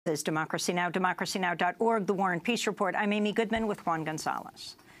This is Democracy Now!, democracynow.org, The War and Peace Report. I'm Amy Goodman with Juan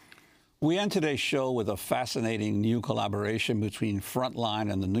Gonzalez. We end today's show with a fascinating new collaboration between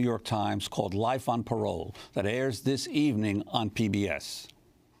Frontline and the New York Times called Life on Parole that airs this evening on PBS.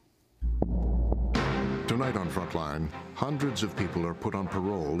 Tonight on Frontline, hundreds of people are put on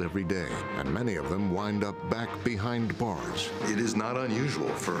parole every day, and many of them wind up back behind bars. It is not unusual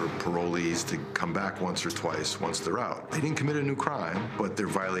for parolees to come back once or twice once they're out. They didn't commit a new crime, but they're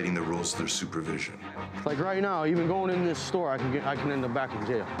violating the rules of their supervision. Like right now, even going in this store, I can end up back in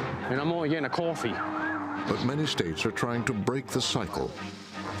jail, and I'm only getting a coffee. But many states are trying to break the cycle.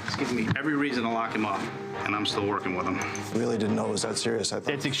 It's giving me every reason to lock him up, and I'm still working with him. Really didn't know it was that serious, I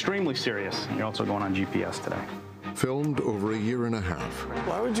thought. It's extremely serious. You're also going on GPS today. Filmed over a year and a half.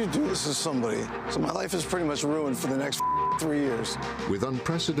 Why would you do this to somebody? So my life is pretty much ruined for the next 3 years. With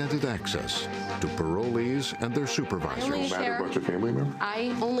unprecedented access to parolees and their supervisors. It doesn't matter about your family member?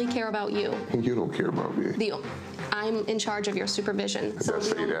 I only care about you. And you don't care about me. I'm in charge of your supervision. So don't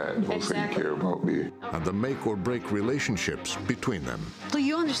say that. Don't say you care about me. And the make or break relationships between them. Do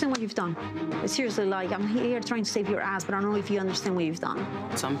you understand what you've done? Seriously, like, I'm here trying to save your ass, but I don't know if you understand what you've done.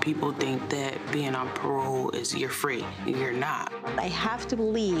 Some people think that being on parole is you're free. You're not. I have to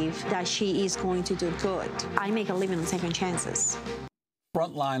believe that she is going to do good. I make a living on second chances.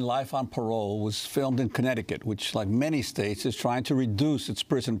 Frontline Life on Parole was filmed in Connecticut, which, like many states, is trying to reduce its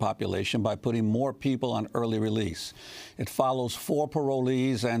prison population by putting more people on early release. It follows 4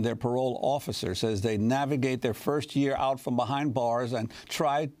 parolees and their parole officers as they navigate their first year out from behind bars and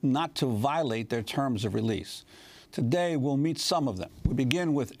try not to violate their terms of release. Today, we'll meet some of them. We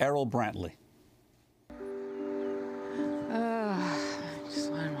begin with Errol Brantley.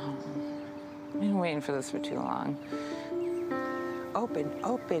 Just want him home. I've been waiting for this for too long. Open,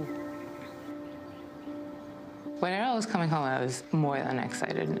 open. When Errol was coming home, I was more than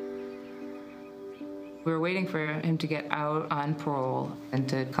excited. We were waiting for him to get out on parole and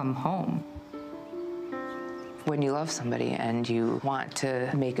to come home. When you love somebody and you want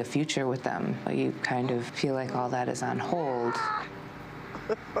to make a future with them, you kind of feel like all that is on hold.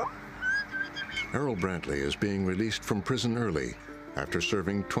 Errol Brantley is being released from prison early after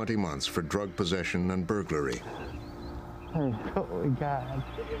serving 20 months for drug possession and burglary. Oh my God.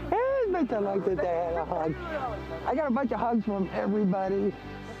 Hey, I like that they had a hug. I got a bunch of hugs from everybody.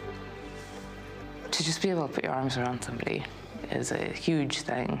 To just be able to put your arms around somebody is a huge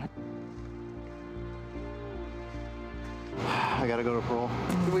thing. I gotta go to parole.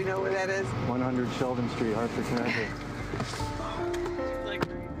 Do we know where that is? 100 Sheldon Street, Hartford, Connecticut.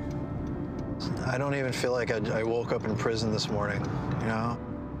 I don't even feel like I woke up in prison this morning, you know?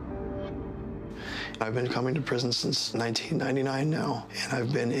 I've been coming to prison since 1999 now, and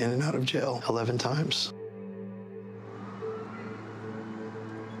I've been in and out of jail 11 times.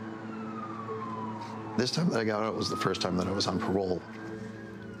 This time that I got out was the first time that I was on parole.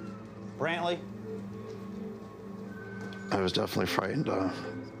 Brantley? I was definitely frightened.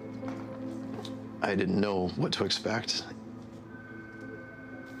 I didn't know what to expect.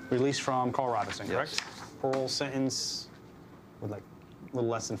 Released from Carl Robinson, correct? Yes. Parole sentence with like a little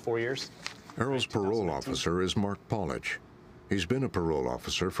less than 4 years. Errol's parole officer is Mark Paulich. He's been a parole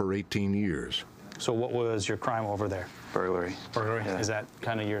officer for 18 years. So what was your crime over there? Burglary. Burglary? Yeah. Is that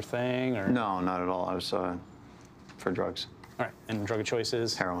kind of your thing? Or? No, not at all. I was for drugs. All right, and drug of choice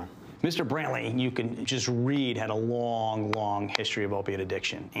is? Heroin. Mr. Brantley, you can just read, had a long, long history of opiate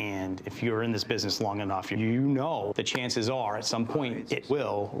addiction. And if you're in this business long enough, you know the chances are at some point it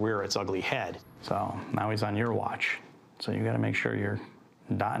will rear its ugly head. So now he's on your watch. So you got to make sure you're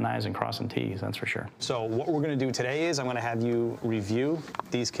dotting I's and crossing T's, that's for sure. So what we're going to do today is I'm going to have you review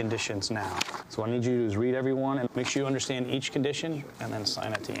these conditions now. So what I need you to do is read everyone and make sure you understand each condition and then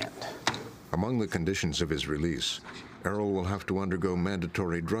sign at the end. Among the conditions of his release, Errol will have to undergo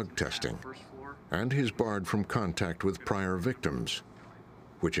mandatory drug testing, and he's barred from contact with prior victims,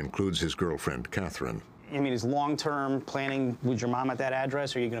 which includes his girlfriend, Catherine. I mean, is long-term planning with your mom at that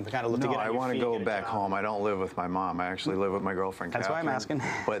address, or are you going to kind of look to get on your feet? No, I want to go back home. I don't live with my mom. I actually live with my girlfriend, That's Catherine. why I'm asking.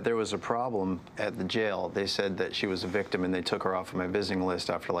 But there was a problem at the jail. They said that she was a victim, and they took her off of my visiting list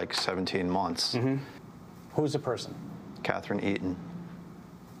after like 17 months. Mm-hmm. Who's the person? Catherine Eaton.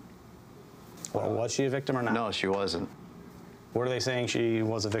 Well, was she a victim or not? No, she wasn't. What are they saying she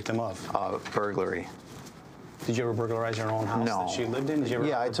was a victim of? Burglary. Did you ever burglarize your own house that she lived in? Did you ever...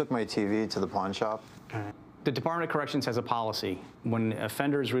 Yeah, I took my TV to the pawn shop. The Department of Corrections has a policy. When an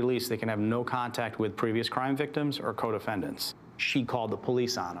offender is released, they can have no contact with previous crime victims or co-defendants. She called the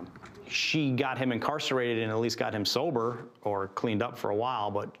police on him. She got him incarcerated and at least got him sober or cleaned up for a while,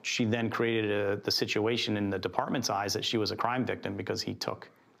 but she then created the situation in the department's eyes that she was a crime victim because he took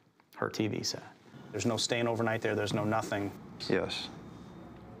her TV set. There's no staying overnight there. There's no nothing. Yes.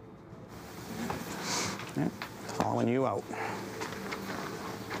 Yeah, following you out.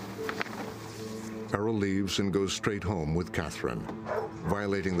 Errol leaves and goes straight home with Catherine,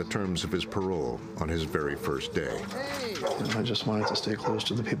 violating the terms of his parole on his very first day. I just wanted to stay close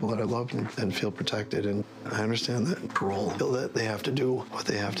to the people that I loved and feel protected. And I understand that parole, that they have to do what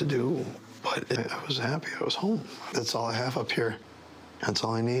they have to do. But I was happy. I was home. That's all I have up here. That's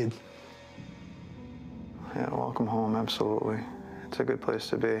all I need. Yeah, welcome home, absolutely. It's a good place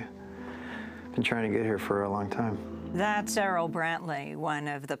to be. Been trying to get here for a long time. That's Errol Brantley, one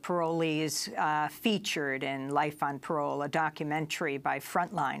of the parolees featured in Life on Parole, a documentary by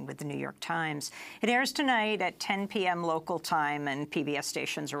Frontline with the New York Times. It airs tonight at 10 p.m. local time and PBS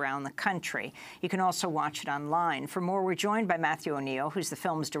stations around the country. You can also watch it online. For more, we're joined by Matthew O'Neill, who's the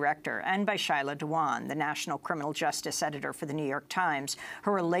film's director, and by Shyla Dewan, the national criminal justice editor for the New York Times.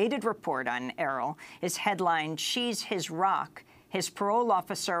 Her related report on Errol is headlined, "She's His Rock. His parole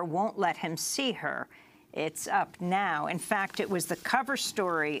officer won't let him see her." It's up now. In fact, it was the cover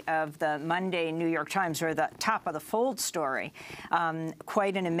story of the Monday New York Times, or the top of the fold story.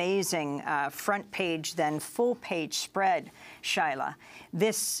 Quite an amazing front page, then full page spread, Shyla.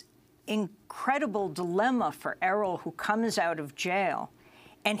 This incredible dilemma for Errol, who comes out of jail,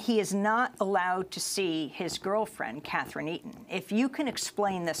 and he is not allowed to see his girlfriend, Catherine Eaton. If you can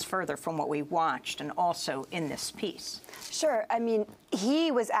explain this further from what we watched and also in this piece. Sure. I mean,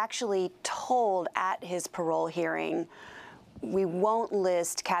 he was actually told at his parole hearing, we won't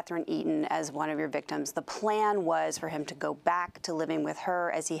list Catherine Eaton as one of your victims. The plan was for him to go back to living with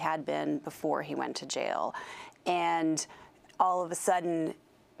her as he had been before he went to jail. And all of a sudden,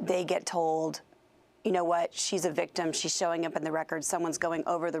 they get told, you know what, she's a victim, she's showing up in the records, someone's going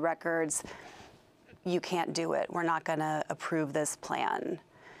over the records, you can't do it, we're not gonna approve this plan.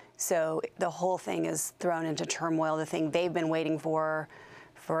 So the whole thing is thrown into turmoil, the thing they've been waiting for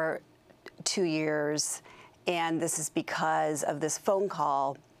 2 years, and this is because of this phone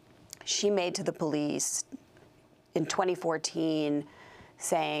call she made to the police in 2014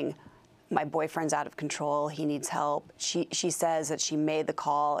 saying, my boyfriend's out of control, he needs help. She says that she made the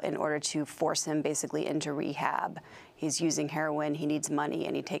call in order to force him basically into rehab. He's using heroin, he needs money,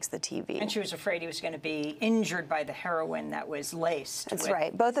 and he takes the TV. And she was afraid he was going to be injured by the heroin that was laced. That's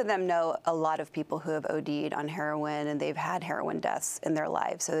right. Both of them know a lot of people who have OD'd on heroin, and they've had heroin deaths in their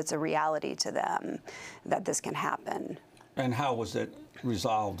lives. So it's a reality to them that this can happen. And how was it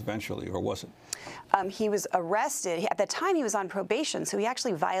resolved eventually, or was it? He was arrested. At the time, he was on probation, so he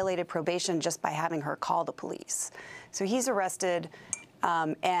actually violated probation just by having her call the police. So he's arrested,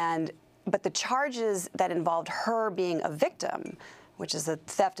 but the charges that involved her being a victim, which is the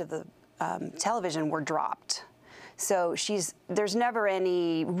theft of the television, were dropped. So there's never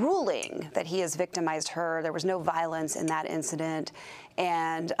any ruling that he has victimized her. There was no violence in that incident,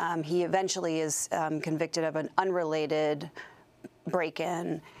 and he eventually is convicted of an unrelated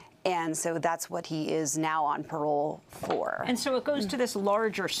break-in. And so that's what he is now on parole for. And so it goes to this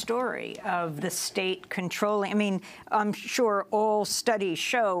larger story of the state controlling. I mean, I'm sure all studies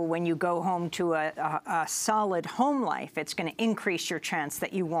show when you go home to a solid home life, it's going to increase your chance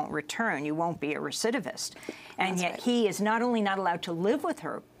that you won't return. You won't be a recidivist. And That's yet right. he is not only not allowed to live with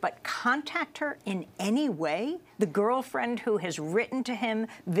her, but contact her in any way. The girlfriend who has written to him,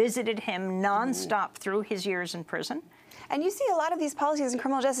 visited him nonstop through his years in prison. And you see a lot of these policies in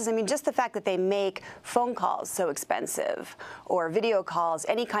criminal justice. I mean, just the fact that they make phone calls so expensive, or video calls,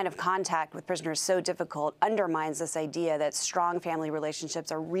 any kind of contact with prisoners so difficult, undermines this idea that strong family relationships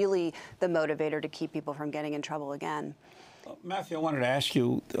are really the motivator to keep people from getting in trouble again. Matthew, I wanted to ask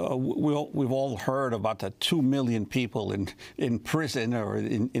you, we've all heard about the 2 million people in prison or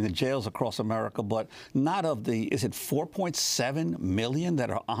in the jails across America, but not of the, is it 4.7 million that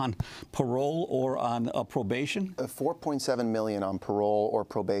are on parole or on probation? 4.7 million on parole or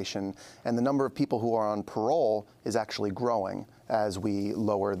probation, and the number of people who are on parole is actually growing as we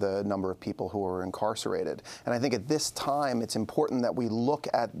lower the number of people who are incarcerated. And I think at this time, it's important that we look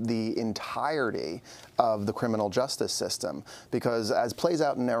at the entirety of the criminal justice system, because as plays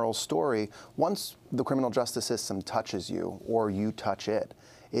out in Errol's story, once the criminal justice system touches you or you touch it,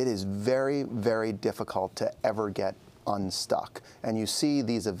 it is very, very difficult to ever get unstuck. And you see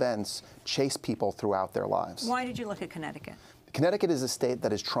these events chase people throughout their lives. Why did you look at Connecticut? Connecticut is a state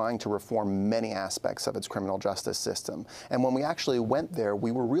that is trying to reform many aspects of its criminal justice system. And when we actually went there,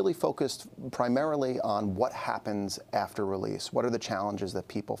 we were really focused primarily on what happens after release. What are the challenges that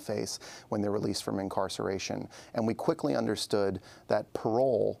people face when they're released from incarceration? And we quickly understood that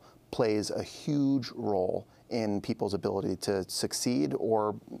parole plays a huge role in people's ability to succeed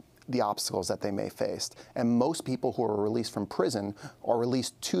or the obstacles that they may face. And most people who are released from prison are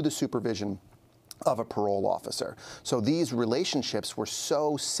released to the supervision of a parole officer. So these relationships were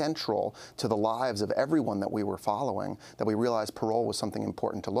so central to the lives of everyone that we were following that we realized parole was something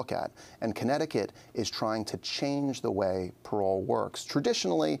important to look at. And Connecticut is trying to change the way parole works.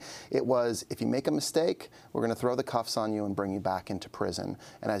 Traditionally, it was, if you make a mistake, we're going to throw the cuffs on you and bring you back into prison.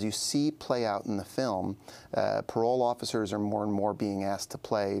 And as you see play out in the film, parole officers are more and more being asked to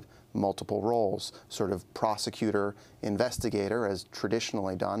play multiple roles, sort of prosecutor, investigator, as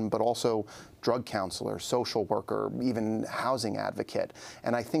traditionally done, but also drug counselor, social worker, even housing advocate.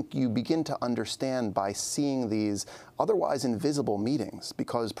 And I think you begin to understand by seeing these otherwise invisible meetings,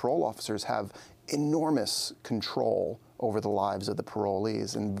 because parole officers have enormous control over the lives of the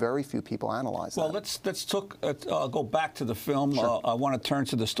parolees, and very few people analyze that. Well, let's go back to the film. Sure. I want to turn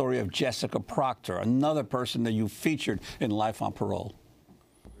to the story of Jessica Proctor, another person that you featured in Life on Parole.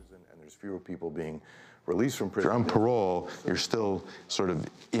 Fewer people being released from prison. If you're on parole, you're still sort of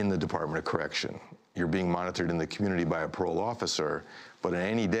in the Department of Correction. You're being monitored in the community by a parole officer, but on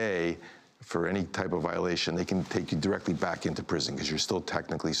any day, for any type of violation, they can take you directly back into prison because you're still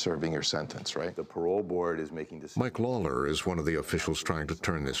technically serving your sentence, right? The parole board is making decisions. Mike Lawler is one of the officials trying to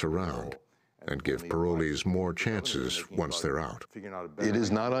turn this around and give parolees more chances once they're out. It is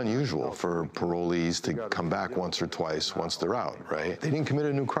not unusual for parolees to come back once or twice once they're out, right? They didn't commit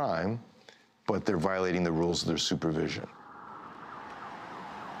a new crime, but they're violating the rules of their supervision.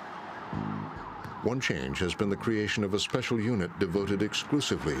 One change has been the creation of a special unit devoted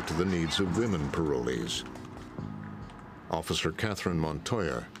exclusively to the needs of women parolees. Officer Catherine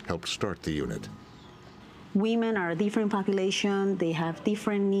Montoya helped start the unit. Women are a different population. They have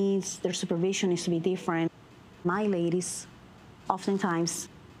different needs. Their supervision needs to be different. My ladies oftentimes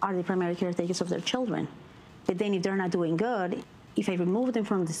are the primary caretakers of their children. But then if they're not doing good, if I remove them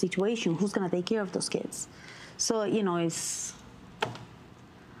from the situation, who's going to take care of those kids? So, you know, it's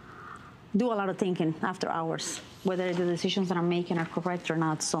do a lot of thinking after hours, whether the decisions that I'm making are correct or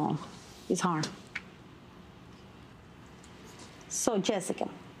not, so it's hard. So, Jessica.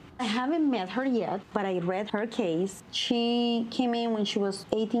 I haven't met her yet, but I read her case. She came in when she was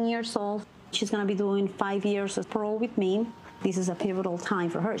 18 years old. She's going to be doing 5 years of parole with me. This is a pivotal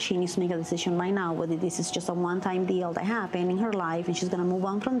time for her. She needs to make a decision right now whether this is just a one-time deal that happened in her life and she's going to move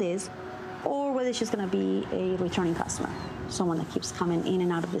on from this, or whether she's going to be a returning customer, someone that keeps coming in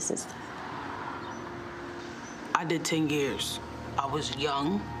and out of the system. I did 10 years. I was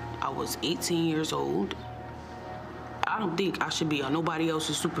young. I was 18 years old. I don't think I should be on nobody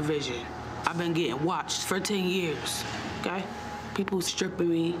else's supervision. I've been getting watched for 10 years, okay? People stripping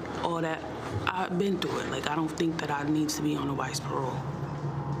me, all that. I've been through it. Like, I don't think that I need to be on nobody's parole.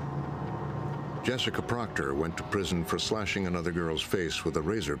 Jessica Proctor went to prison for slashing another girl's face with a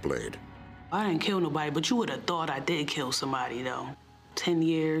razor blade. I didn't kill nobody, but you would have thought I did kill somebody, though. 10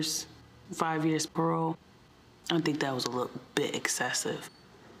 years, 5 years parole. I think that was a little bit excessive.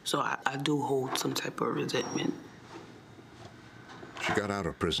 So I do hold some type of resentment. She got out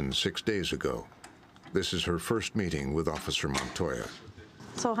of prison 6 days ago. This is her first meeting with Officer Montoya.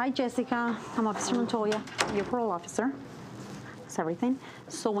 So, hi, Jessica. I'm Officer Montoya, your parole officer. That's everything.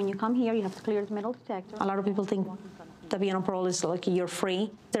 So when you come here, you have to clear the metal detector. A lot of people think that being on parole is like you're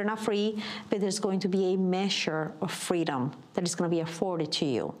free. They're not free, but there's going to be a measure of freedom that is going to be afforded to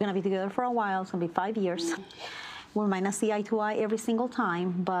you. We're going to be together for a while. It's going to be 5 years. We might not see eye to eye every single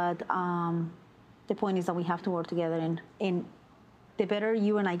time, but the point is that we have to work together. And the better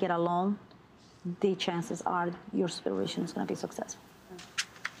you and I get along, the chances are your supervision is going to be successful.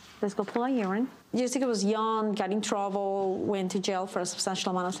 Let's go pull a urine. Jessica was young, got in trouble, went to jail for a substantial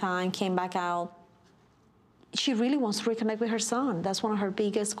amount of time, came back out. She really wants to reconnect with her son. That's one of her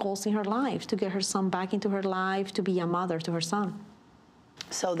biggest goals in her life, to get her son back into her life, to be a mother to her son.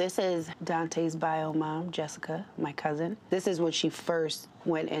 So this is Dante's bio mom, Jessica, my cousin. This is when she first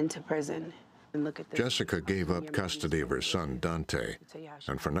went into prison. And look at this. Jessica gave up custody of her son, Dante,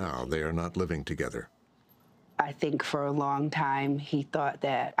 and for now, they are not living together. I think for a long time, he thought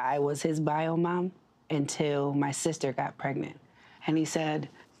that I was his bio mom until my sister got pregnant. And he said,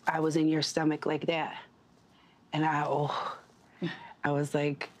 I was in your stomach like that. And I was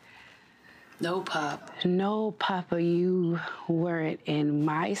like, no, Pop. No, Papa, you weren't in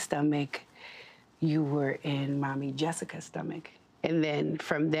my stomach. You were in Mommy Jessica's stomach. And then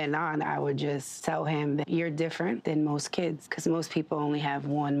from then on, I would just tell him that you're different than most kids, because most people only have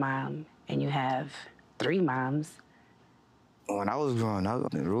one mom, and you have 3 moms. When I was growing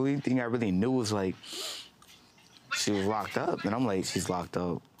up, the only thing I really knew was, like, she was locked up. And I'm like, she's locked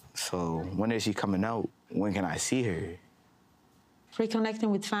up. So when is she coming out? When can I see her? Reconnecting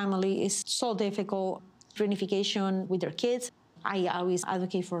with family is so difficult. Reunification with their kids. I always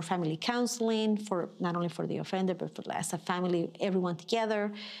advocate for family counseling, for not only for the offender, but for as a family, everyone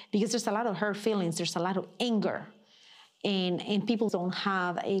together, because there's a lot of hurt feelings, there's a lot of anger, and people don't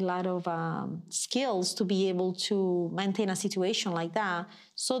have a lot of skills to be able to maintain a situation like that,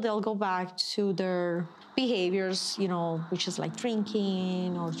 so they'll go back to their behaviors, you know, which is like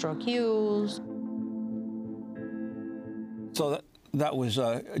drinking or drug use. So that was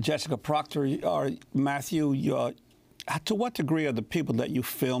Jessica Proctor. Matthew, to what degree are the people that you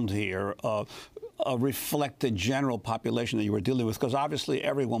filmed here reflect the general population that you were dealing with? Because obviously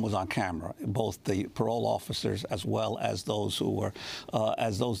everyone was on camera, both the parole officers as well as those who were,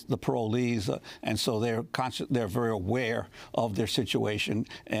 the parolees, and so they're very aware of their situation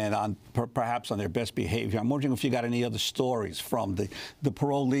and perhaps on their best behavior. I'm wondering if you got any other stories from the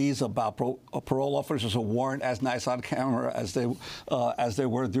parolees about parole officers who weren't as nice on camera as they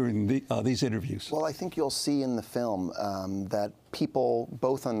were during these interviews. Well, I think you'll see in the film that people,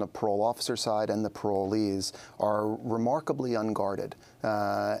 both on the parole officer side and the parolees, are remarkably unguarded.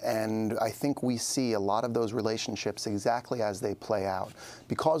 And I think we see a lot of those relationships exactly as they play out.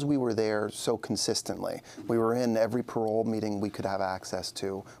 Because we were there so consistently, we were in every parole meeting we could have access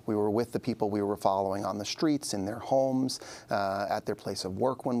to. We were with the people we were following on the streets, in their homes, at their place of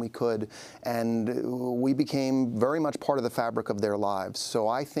work when we could. And we became very much part of the fabric of their lives. So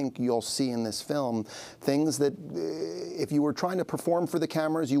I think you'll see in this film things that if you were trying to perform for the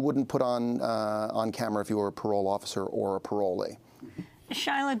cameras, you wouldn't put on camera if you were a parole officer or a parolee.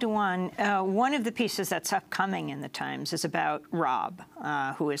 Shyla Dewan, one of the pieces that's upcoming in the Times is about Rob,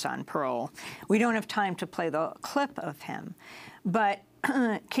 who is on parole. We don't have time to play the clip of him, but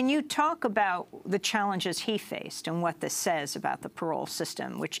can you talk about the challenges he faced and what this says about the parole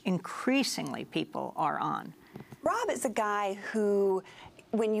system, which increasingly people are on? Rob is a guy who,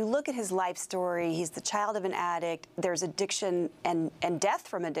 when you look at his life story, he's the child of an addict. There's addiction and death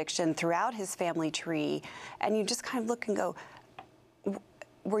from addiction throughout his family tree. And you just kind of look and go,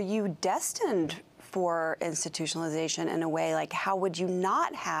 were you destined for institutionalization in a way? Like, how would you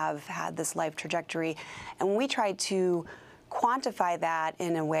not have had this life trajectory? And we tried to quantify that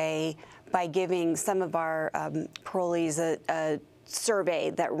in a way by giving some of our parolees a survey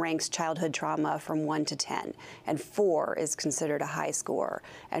that ranks childhood trauma from 1 to 10, and 4 is considered a high score,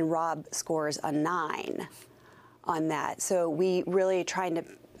 and Rob scores a 9 on that. So we really trying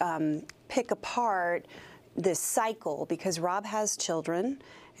to pick apart this cycle, because Rob has children,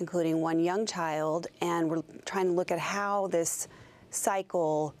 including 1 young child, and we're trying to look at how this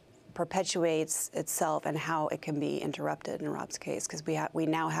cycle perpetuates itself and how it can be interrupted in Rob's case, because we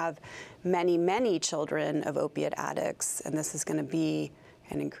now have many, many children of opiate addicts, and this is going to be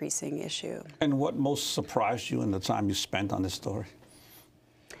an increasing issue. And what most surprised you in the time you spent on this story?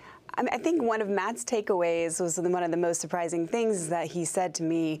 I think one of Matt's takeaways was one of the most surprising things is that he said to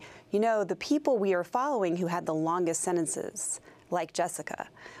me, you know, the people we are following who had the longest sentences, like Jessica,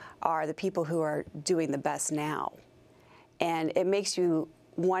 are the people who are doing the best now. And it makes you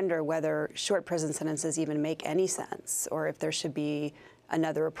wonder whether short prison sentences even make any sense, or if there should be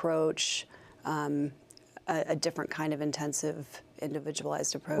another approach, a different kind of intensive,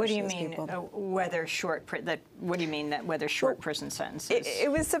 individualized approach. What do you mean, whether short? What do you mean that whether short prison sentences?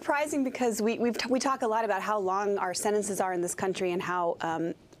 It was surprising because we talk a lot about how long our sentences are in this country and how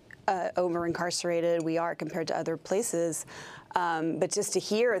over incarcerated we are compared to other places. But just to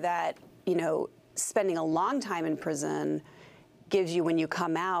hear that, you know, spending a long time in prison gives you, when you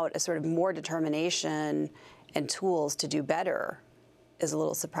come out, a sort of more determination and tools to do better is a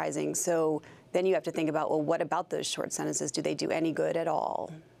little surprising. So then you have to think about, well, what about those short sentences? Do they do any good at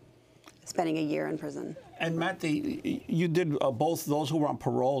all? Spending a year in prison. And Matt, you did both those who were on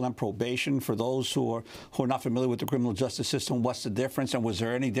parole and probation. For those who are not familiar with the criminal justice system, what's the difference, and was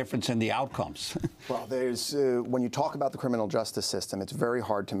there any difference in the outcomes? Well, there's when you talk about the criminal justice system, it's very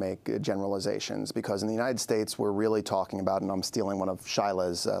hard to make generalizations, because in the United States we're really talking about, and I'm stealing one of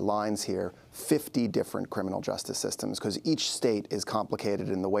Shyla's lines here, 50 different criminal justice systems, because each state is complicated,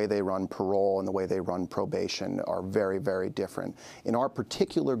 and the way they run parole and the way they run probation are very, very different. In our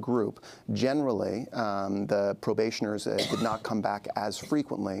particular group, generally, the probationers did not come back as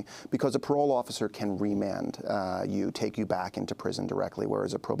frequently, because a parole officer can remand you, take you back into prison directly,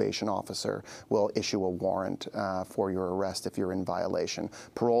 whereas a probation officer will issue a warrant for your arrest if you're in violation.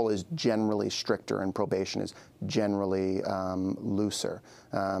 Parole is generally stricter and probation is generally looser.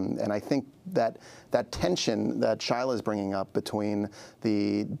 And I think that tension that Shyla is bringing up between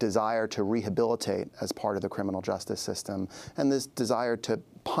the desire to rehabilitate as part of the criminal justice system and this desire to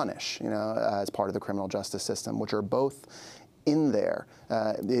punish, you know, as part of the criminal justice system, which are both in there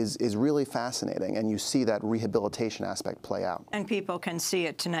is really fascinating, and you see that rehabilitation aspect play out. And people can see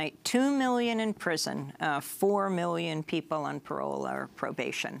it tonight. 2 million in prison, 4 million people on parole or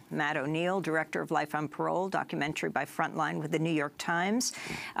probation. Matt O'Neill, director of Life on Parole, documentary by Frontline with the New York Times.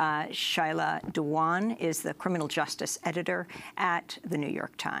 Shaila Dewan is the criminal justice editor at the New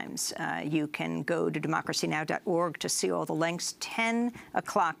York Times. You can go to democracynow.org to see all the links. 10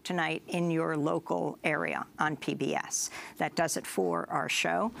 o'clock tonight in your local area on PBS. That does it for our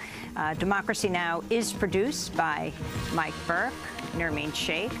show. Democracy Now! Is produced by Mike Burke, Nermeen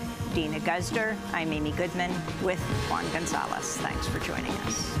Sheikh, Dina Guzder. I'm Amy Goodman with Juan Gonzalez. Thanks for joining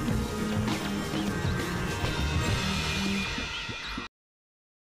us.